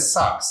 it kind of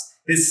sucks.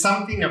 There's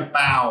something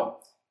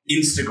about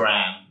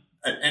Instagram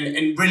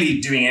and really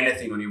doing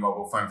anything on your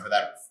mobile phone for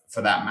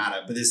that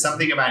matter. But there's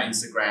something about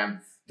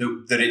Instagram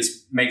that it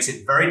makes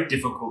it very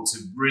difficult to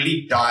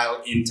really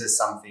dial into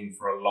something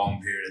for a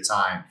long period of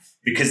time,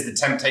 because the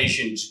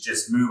temptation to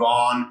just move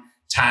on,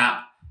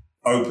 tap,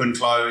 open,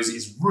 close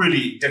is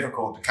really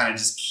difficult to kind of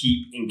just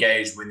keep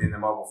engaged within the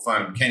mobile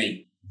phone.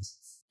 Kenny?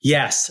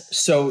 Yes.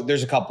 So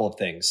there's a couple of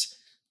things.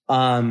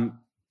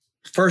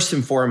 First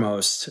and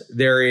foremost,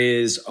 there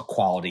is a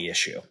quality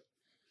issue.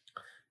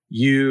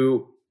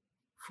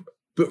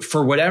 But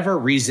for whatever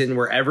reason,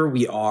 wherever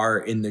we are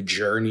in the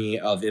journey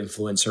of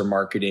influencer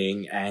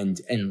marketing and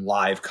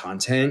live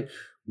content,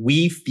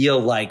 we feel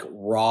like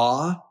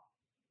raw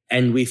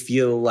and we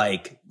feel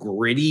like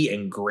gritty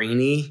and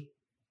grainy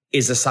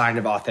is a sign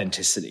of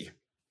authenticity.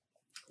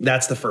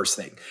 That's the first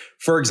thing.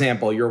 For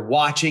example, you're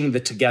watching the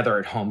Together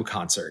at Home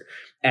concert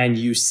and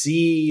you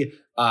see,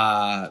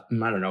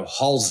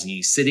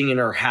 Halsey sitting in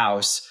her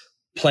house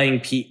playing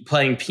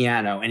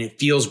piano, and it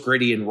feels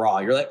gritty and raw.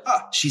 You're like,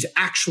 oh, she's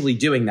actually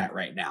doing that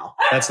right now.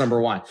 That's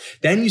number one.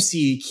 Then you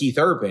see Keith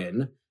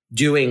Urban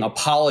doing a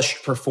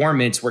polished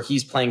performance where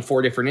he's playing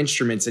 4 different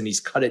instruments and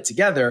he's cut it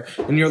together.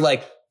 And you're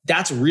like,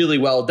 that's really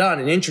well done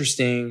and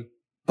interesting,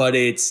 but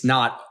it's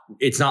not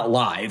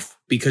live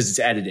because it's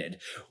edited.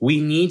 We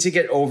need to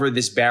get over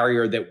this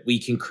barrier that we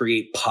can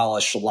create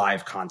polished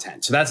live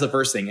content. So that's the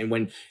first thing. And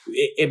when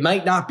it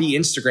might not be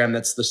Instagram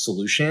that's the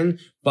solution,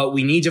 but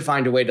we need to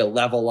find a way to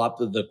level up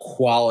the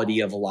quality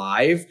of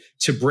live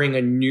to bring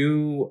a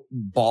new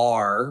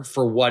bar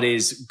for what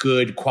is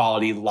good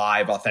quality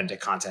live authentic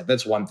content.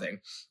 That's one thing.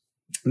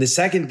 The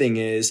second thing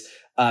is,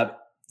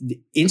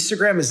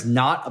 Instagram is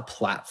not a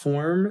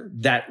platform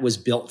that was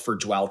built for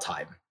dwell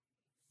time.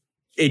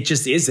 It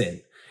just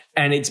isn't.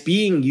 And it's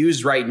being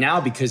used right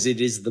now because it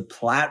is the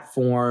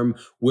platform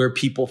where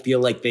people feel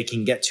like they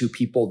can get to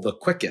people the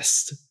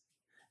quickest.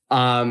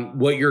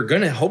 What you're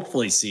going to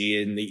hopefully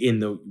see in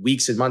the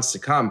weeks and months to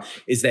come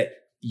is that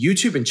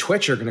YouTube and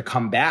Twitch are going to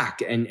come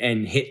back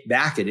and hit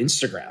back at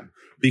Instagram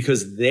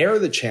because they're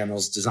the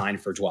channels designed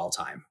for dwell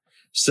time.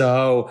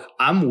 So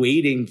I'm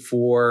waiting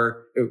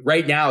for,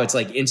 right now it's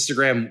like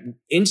Instagram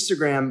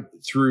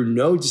through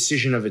no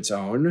decision of its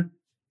own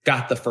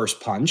got the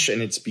first punch,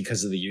 and it's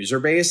because of the user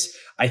base.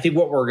 I think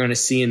what we're going to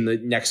see in the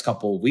next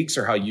couple of weeks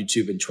are how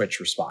YouTube and Twitch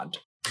respond.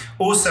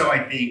 Also,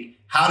 I think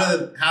how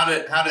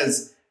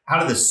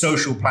do the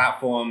social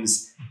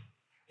platforms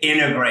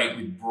integrate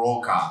with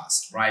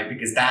broadcast, right?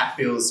 Because that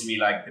feels to me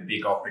like the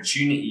big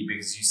opportunity,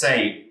 because you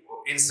say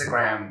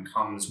Instagram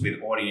comes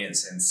with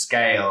audience and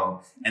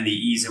scale and the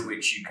ease at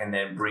which you can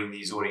then bring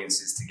these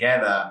audiences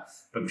together.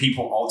 But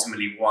people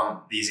ultimately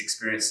want these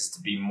experiences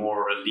to be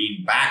more a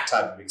lean back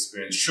type of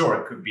experience. Sure,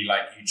 it could be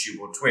like YouTube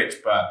or Twitch,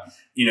 but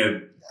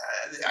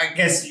I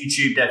guess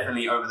YouTube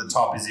definitely over the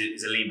top is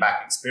a lean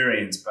back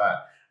experience.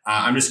 But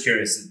I'm just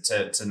curious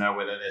to know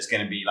whether there's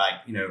going to be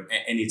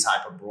any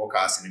type of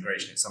broadcast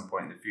integration at some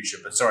point in the future.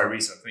 But sorry,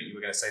 Reese, I think you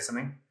were going to say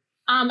something.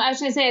 I was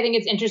going to say, I think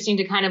it's interesting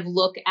to kind of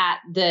look at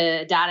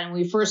the data. And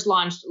we first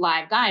launched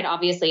Live Guide.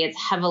 Obviously, it's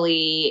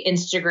heavily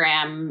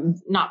Instagram,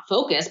 not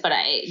focused, but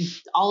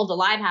all of the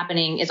live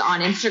happening is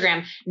on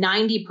Instagram.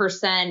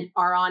 90%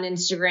 are on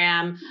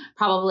Instagram,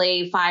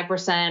 probably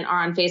 5%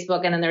 are on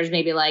Facebook. And then there's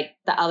maybe like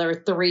the other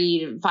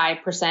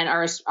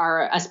 3-5%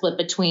 are a split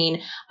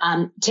between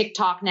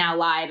TikTok now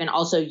live and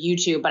also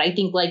YouTube. But I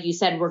think, like you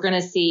said, we're going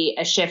to see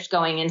a shift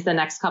going into the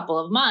next couple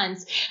of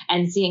months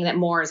and seeing that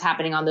more is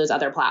happening on those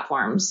other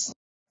platforms.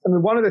 I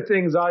mean, one of the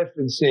things I've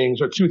been seeing,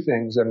 so two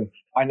things, and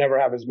I never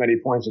have as many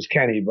points as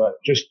Kenny, but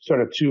just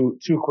sort of two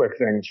quick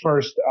things.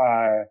 First,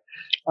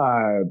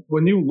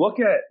 when you look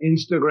at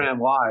Instagram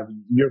Live,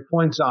 your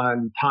points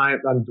on time,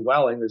 on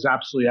dwelling is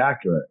absolutely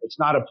accurate. It's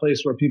not a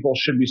place where people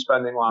should be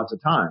spending lots of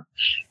time.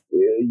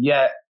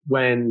 Yet,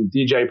 when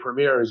DJ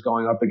Premier is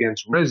going up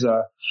against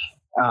RZA,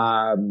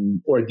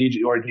 or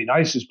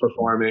D-Nice is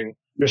performing,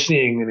 you're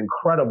seeing an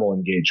incredible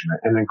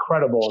engagement, an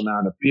incredible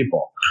amount of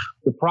people.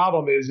 The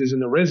problem is in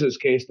the RZA's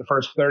case, the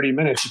first 30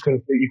 minutes, you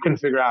couldn't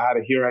figure out how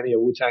to hear any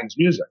of Wu-Tang's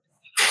music.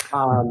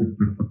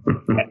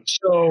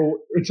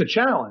 So it's a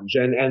challenge,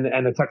 and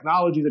the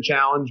technology is a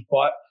challenge,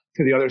 but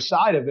to the other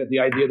side of it, the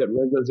idea that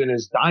RZA's in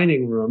his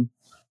dining room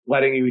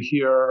letting you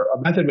hear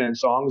a Method Man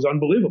song is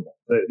unbelievable.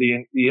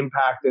 The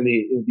impact and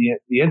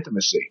the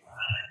intimacy.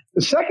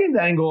 The second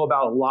angle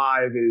about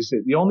live is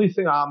that the only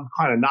thing I'm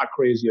kind of not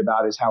crazy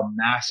about is how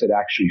mass it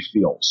actually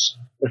feels.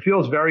 It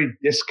feels very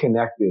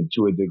disconnected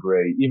to a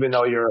degree, even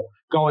though you're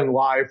going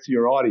live to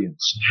your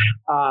audience.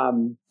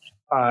 An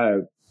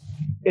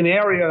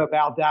area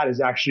about that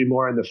is actually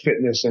more in the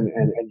fitness and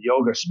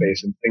yoga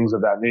space and things of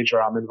that nature.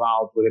 I'm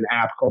involved with an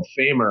app called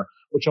Famer,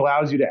 which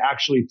allows you to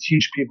actually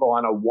teach people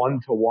on a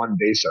one-to-one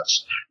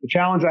basis. The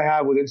challenge I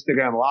have with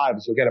Instagram Live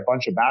is you'll get a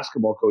bunch of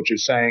basketball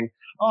coaches saying,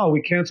 oh,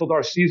 we canceled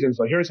our season,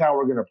 so here's how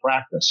we're going to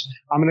practice.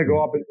 I'm going to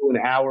go up and do an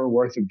hour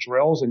worth of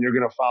drills, and you're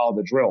going to follow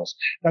the drills.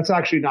 That's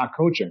actually not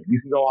coaching. You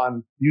can go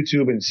on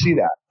YouTube and see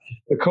that.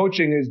 The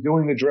coaching is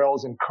doing the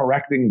drills and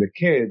correcting the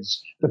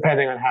kids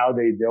depending on how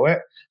they do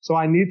it. So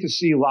I need to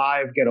see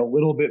live get a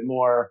little bit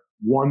more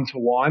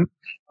one-to-one,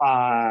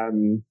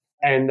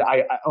 and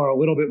or a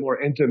little bit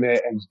more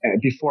intimate,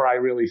 and before I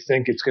really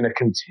think it's going to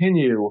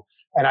continue.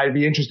 And I'd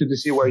be interested to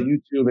see where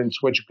YouTube and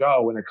Twitch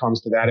go when it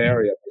comes to that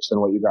area, based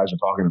on what you guys are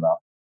talking about.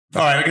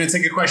 All right, we're going to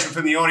take a question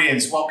from the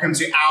audience. Welcome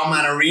to Al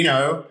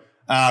Manarino,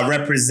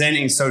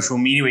 representing Social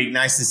Media Week.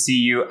 Nice to see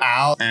you,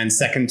 Al, and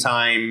second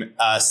time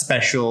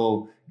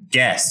special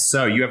guest.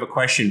 So you have a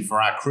question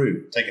for our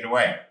crew. Take it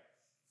away.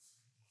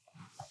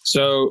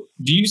 So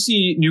do you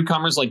see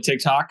newcomers like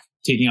TikTok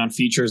taking on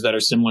features that are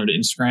similar to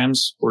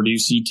Instagram's, or do you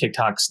see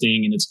TikTok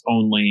staying in its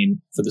own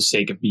lane for the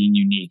sake of being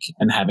unique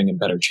and having a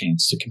better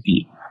chance to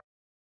compete?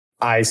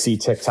 I see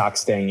TikTok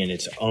staying in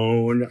its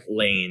own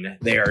lane.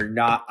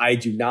 I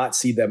do not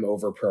see them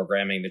over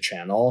programming the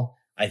channel.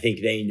 I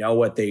think they know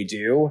what they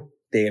do.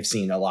 They have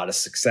seen a lot of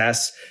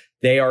success.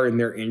 They are in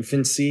their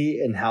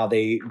infancy in how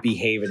they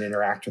behave and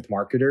interact with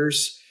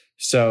marketers.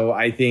 So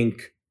I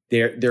think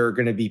they're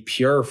going to be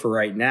pure for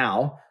right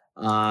now.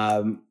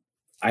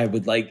 I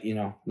would like,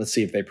 let's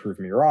see if they prove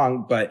me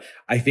wrong. But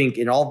I think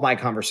in all of my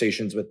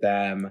conversations with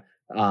them,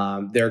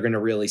 they're going to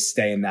really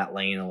stay in that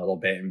lane a little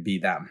bit and be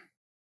them.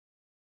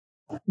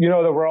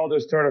 The world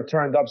is sort of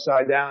turned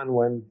upside down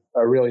when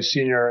a really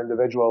senior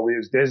individual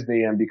leaves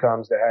Disney and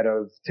becomes the head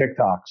of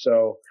TikTok.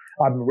 So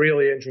I'm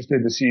really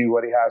interested to see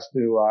what he has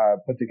to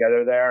put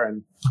together there.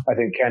 And I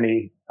think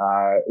Kenny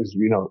is,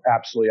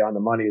 absolutely on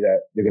the money that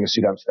you're going to see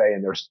them stay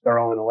in their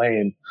own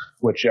lane,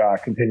 which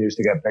continues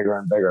to get bigger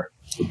and bigger.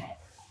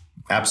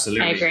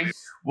 Absolutely. I agree.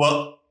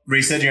 Well,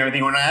 Risa, do you have anything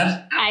you want to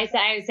add? I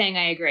was saying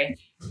I agree.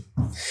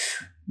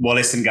 Well,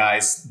 listen,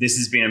 guys, this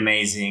has been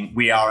amazing.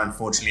 We are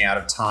unfortunately out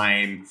of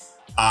time.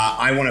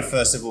 I want to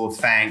first of all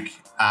thank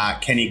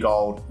Kenny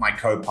Gold, my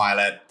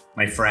co-pilot,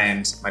 my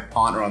friend, my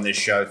partner on this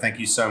show. Thank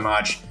you so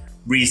much.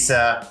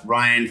 Risa,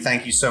 Ryan,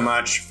 thank you so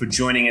much for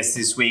joining us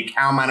this week.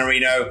 Al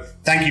Manarino,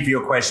 thank you for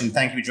your question.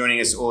 Thank you for joining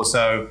us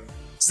also.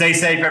 Stay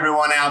safe,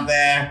 everyone out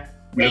there.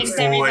 We Thanks, look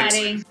forward.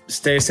 everybody.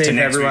 Stay safe,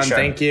 everyone.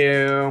 Thank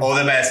you. All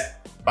the best.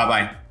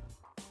 Bye-bye.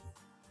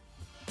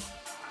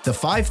 The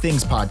 5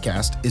 Things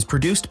Podcast is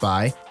produced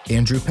by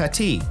Andrew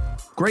Petit,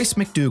 Grace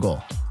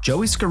McDougall,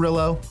 Joey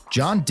Scarillo,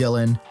 John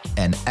Dillon,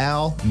 and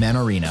Al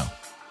Manarino,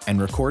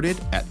 and recorded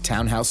at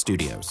Townhouse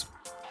Studios.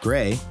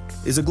 Gray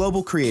is a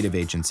global creative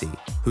agency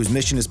whose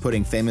mission is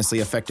putting famously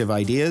effective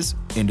ideas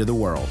into the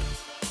world.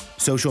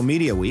 Social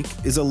Media Week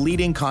is a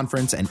leading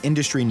conference and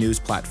industry news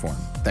platform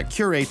that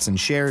curates and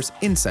shares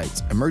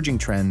insights, emerging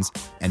trends,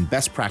 and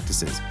best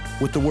practices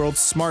with the world's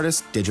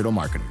smartest digital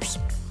marketers.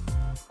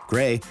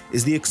 Gray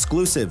is the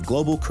exclusive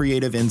global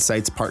creative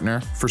insights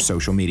partner for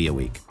Social Media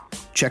Week.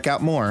 Check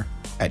out more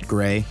at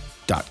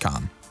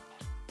gray.com.